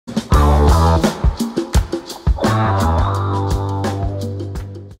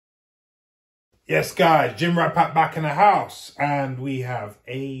Yes, guys, Jim Rapat back in the house, and we have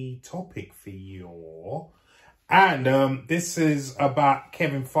a topic for you. And this is about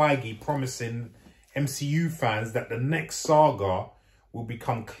Kevin Feige promising MCU fans that the next saga will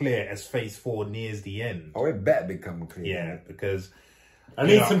become clear as Phase 4 nears the end. Oh, it better become clear. Yeah, because I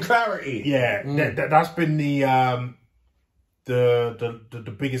need some clarity. Yeah, that's been the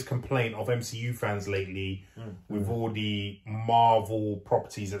biggest complaint of MCU fans lately with all the Marvel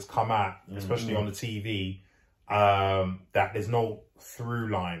properties that's come out, especially on the TV, that there's no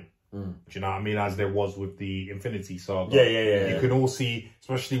through line. Do you know what I mean? As there was with the Infinity Saga. Yeah. You can all see,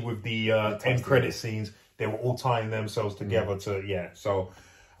 especially with the end credit scenes, they were all tying themselves together to, So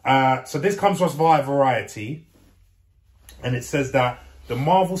this comes to us via Variety, and it says that the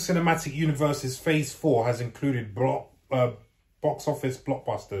Marvel Cinematic Universe's Phase 4 has included box office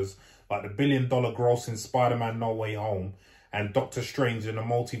blockbusters like the billion-dollar grossing Spider-Man No Way Home and Doctor Strange in the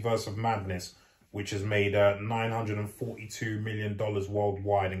Multiverse of Madness, which has made $942 million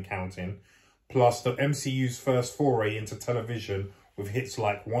worldwide and counting, plus the MCU's first foray into television with hits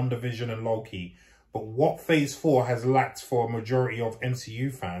like WandaVision and Loki. But what Phase 4 has lacked for a majority of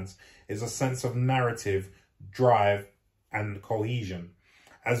MCU fans is a sense of narrative, drive, and cohesion.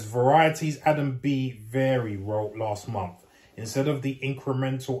 As Variety's Adam B. Very wrote last month, instead of the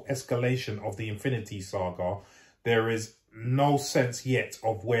incremental escalation of the Infinity Saga, there is no sense yet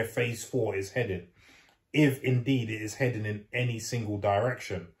of where Phase 4 is headed, if indeed it is heading in any single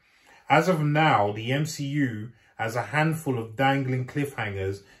direction. As of now, the MCU has a handful of dangling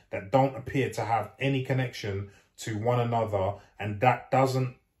cliffhangers that don't appear to have any connection to one another, and that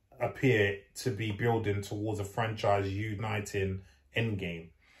doesn't appear to be building towards a franchise uniting endgame.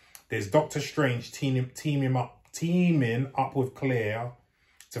 There's Doctor Strange teaming up with Claire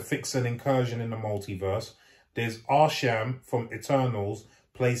to fix an incursion in the multiverse. There's Arsham from Eternals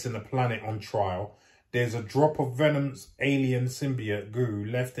placing the planet on trial. There's a drop of Venom's alien symbiote goo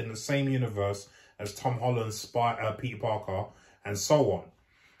left in the same universe as Tom Holland's Peter Parker, and so on.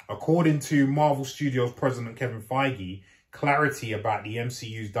 According to Marvel Studios president Kevin Feige, clarity about the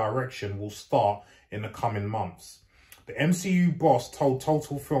MCU's direction will start in the coming months. The MCU boss told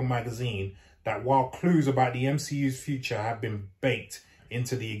Total Film magazine that while clues about the MCU's future have been baked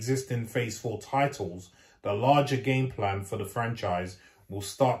into the existing Phase 4 titles, the larger game plan for the franchise will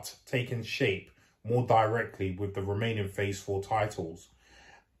start taking shape more directly with the remaining Phase 4 titles.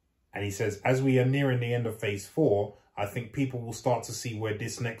 And he says, as we are nearing the end of Phase 4, I think people will start to see where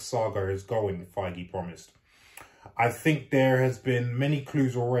this next saga is going, Feige promised. I think there has been many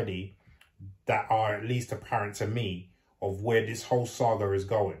clues already that are at least apparent to me of where this whole saga is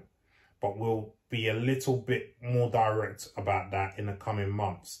going, but we'll be a little bit more direct about that in the coming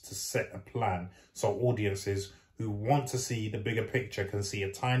months to set a plan so audiences who want to see the bigger picture can see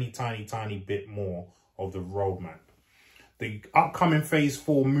a tiny bit more of the roadmap. The upcoming Phase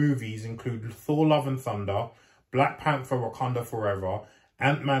 4 movies include Thor Love and Thunder, Black Panther Wakanda Forever,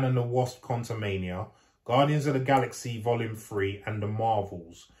 Ant-Man and the Wasp Quantumania, Guardians of the Galaxy Volume 3, and The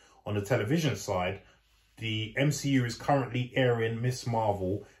Marvels. On the television side, the MCU is currently airing Miss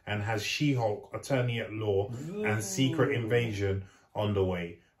Marvel and has She-Hulk, Attorney at Law, and Secret Invasion on the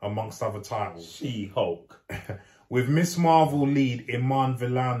way, amongst other titles. She-Hulk. With Miss Marvel lead Iman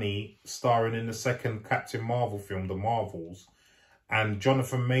Vellani starring in the second Captain Marvel film, The Marvels, and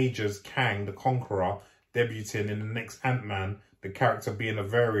Jonathan Majors' Kang the Conqueror debuting in the next Ant-Man, the character being a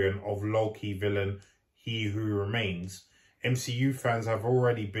variant of Loki villain He Who Remains. MCU fans have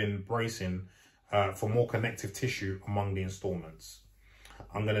already been bracing for more connective tissue among the installments.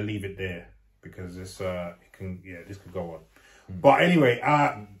 I'm going to leave it there because this could go on. But anyway,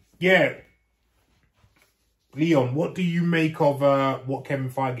 Leon, what do you make of what Kevin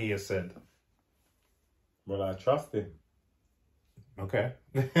Feige has said? Well, I trust him. Okay.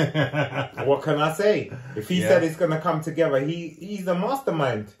 What can I say? If he said it's going to come together, he's a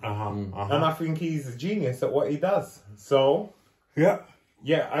mastermind. And I think he's a genius at what he does. So, it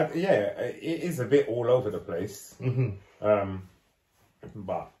is a bit all over the place.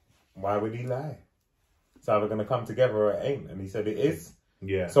 But why would he lie? It's either going to come together or it ain't. And he said it is.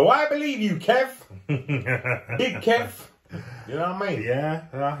 Yeah. So I believe you, Kev. Big Kev. You know what I mean? Yeah,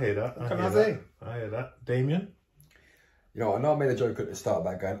 I hear that. What can I say? I hear that. Damien? You know, I know I made a joke at the start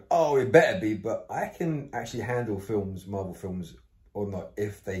about going, oh, it better be, but I can actually handle films, Marvel films, or not,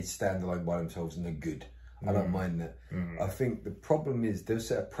 if they stand alone by themselves and they're good. I don't mind that. I think the problem is they've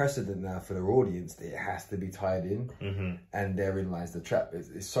set a precedent now for their audience that it has to be tied in, and therein lies the trap.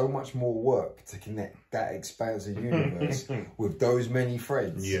 It's so much more work to connect that expansive universe with those many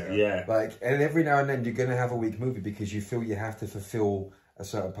threads. Yeah. Like, and every now and then you're going to have a weak movie because you feel you have to fulfill a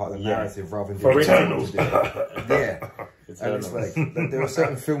certain part of the narrative rather than for doing Eternals. Yeah. And it's like there are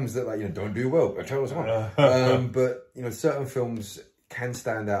certain films that don't do well. Eternals one. But certain films can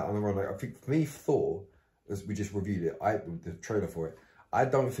stand out on their own. Like I think for me, Thor, as we just reviewed it, the trailer for it, I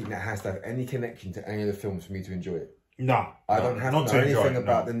don't think that has to have any connection to any of the films for me to enjoy it. No, I don't have to know anything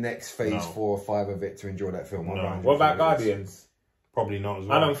about the next phase 4 or 5 of it to enjoy that film. What about Guardians? Probably not as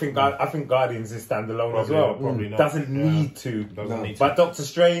well. I think Guardians is standalone as well. Probably not. Doesn't need to. Doesn't need to. But Doctor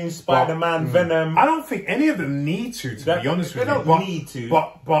Strange, Spider-Man, Venom. I don't think any of them need to be honest with you. They don't need to.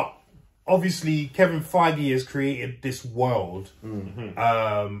 But obviously Kevin Feige has created this world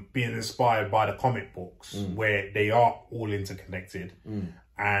being inspired by the comic books where they are all interconnected.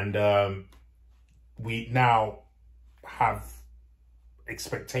 And we now have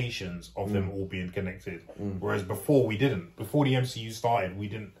expectations of them all being connected, whereas before we didn't. Before the MCU started, we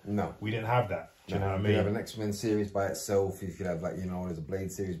didn't have that. Do you know what I mean? You have an X-Men series by itself. You could have there's a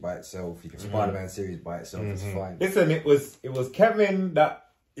Blade series by itself. You could have Spider-Man series by itself. It's fine. Listen, it was Kevin that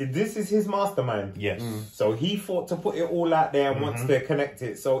this is his mastermind. Yes. So he thought to put it all out there and wants to connect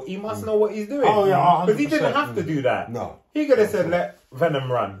it. So he must know what he's doing. Oh yeah, because he didn't have to do that. No, he could have said, "Let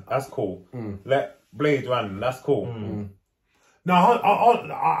Venom run. That's cool. Let Blade run. That's cool." No,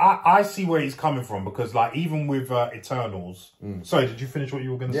 I see where he's coming from because, like, even with Eternals. Sorry, did you finish what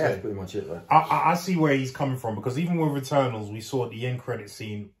you were going to say? Yeah, that's pretty much it. Right? I see where he's coming from because even with Eternals, we saw at the end credit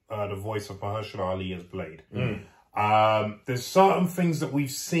scene the voice of Mahershala Ali as Blade. There's certain things that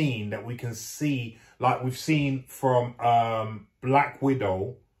we've seen that we can see, like we've seen from Black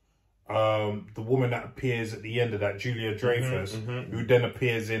Widow. The woman that appears at the end of that, Julia Dreyfus, who then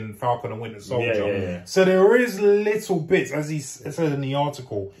appears in Falcon and Winter Soldier. So there is little bits, as he said in the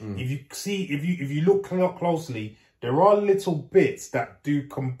article. If you look closely, there are little bits that do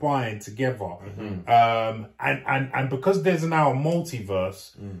combine together. And because there's now a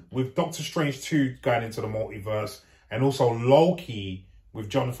multiverse, with Doctor Strange 2 going into the multiverse, and also Loki with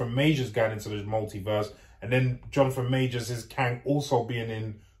Jonathan Majors going into the multiverse, and then Jonathan Majors is Kang also being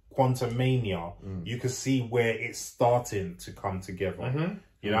in Quantumania, you can see where it's starting to come together.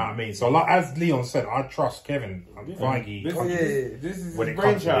 You know what I mean? So, like as Leon said, I trust Kevin Feige. This is when his it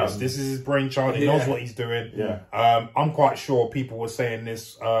comes to brainchild. this is his brainchild. He knows what he's doing. I'm quite sure people were saying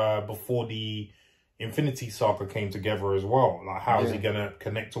this before the Infinity Saga came together as well. Like, how is he going to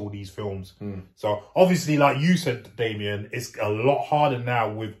connect all these films? So, obviously, like you said, Damien, it's a lot harder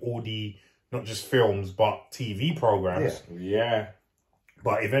now with all the, not just films, but TV programs.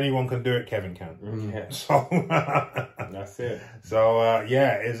 But if anyone can do it, Kevin can. So that's it. So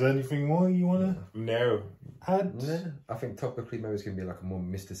is there anything more you want to add? No. I think topically maybe it's going to be like a more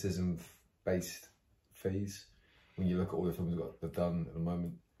mysticism based phase when you look at all the films they've done at the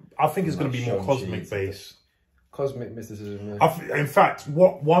moment. I think it's going to be more cosmic based. Cosmic mysticism. In fact,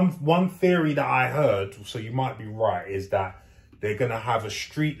 one theory that I heard, so you might be right, is that they're going to have a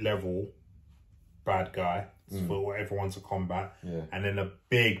street level bad guy for everyone to combat, and then a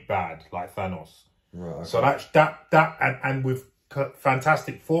big bad like Thanos. Right. Okay. So that and with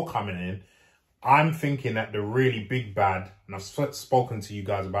Fantastic Four coming in, I'm thinking that the really big bad, and I've spoken to you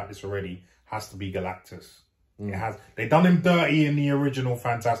guys about this already, has to be Galactus. It has. They done him dirty in the original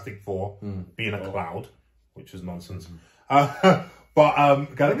Fantastic Four, being a cloud, which is nonsense. But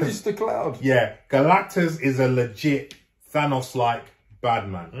Galactus, just a cloud. Yeah, Galactus is a legit Thanos-like bad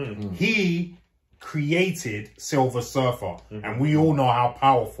man. He created Silver Surfer, and we all know how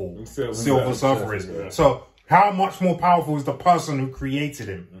powerful Silver Surfer is. Yeah. So how much more powerful is the person who created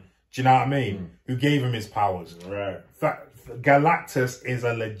him? Do you know what I mean? Who gave him his powers? Right. Galactus is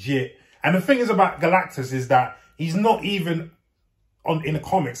a legit, and the thing is about Galactus is that he's not even in the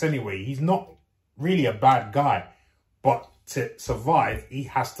comics anyway. He's not really a bad guy, but to survive, he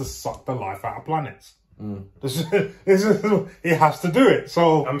has to suck the life out of planets. It has to do it.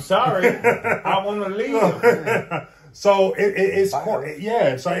 So I'm sorry, I want to leave. So it's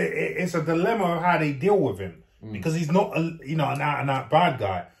quite, so it's a dilemma of how they deal with him because he's not an out and out bad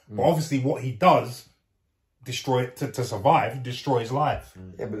guy, but obviously what he does to survive destroys life.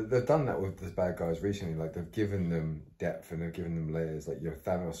 Yeah, but they've done that with the bad guys recently. Like they've given them depth and they've given them layers. Like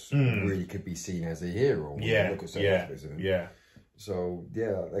Thanos really could be seen as a hero. Look at So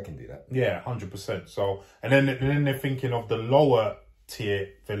yeah, they can do that. Yeah, 100%. So and then they're thinking of the lower tier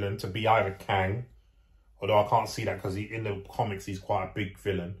villain to be either Kang, although I can't see that because in the comics he's quite a big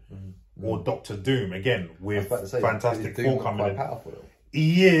villain, or Doctor Doom again with Fantastic Four coming in. Powerful, though.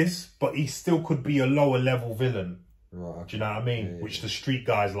 He is, but he still could be a lower level villain. Right. Okay. Do you know what I mean? Yeah, which the street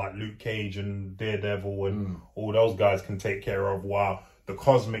guys like Luke Cage and Daredevil and all those guys can take care of. While the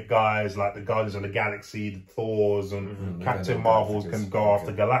cosmic guys, like the Guardians of the Galaxy, the Thors, and Captain Marvels can go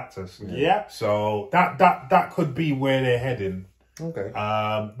after Galactus. Yeah. So that could be where they're heading. Okay.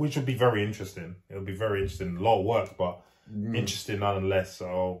 Which would be very interesting. It would be very interesting. A lot of work, but interesting nonetheless.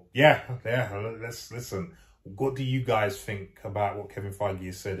 So yeah. Let's listen. What do you guys think about what Kevin Feige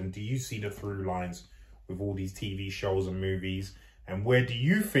has said? And do you see the through lines with all these TV shows and movies? And where do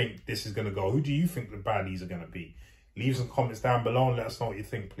you think this is going to go? Who do you think the baddies are going to be? Leave some comments down below and let us know what you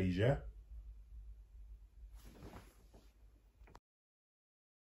think, please, yeah?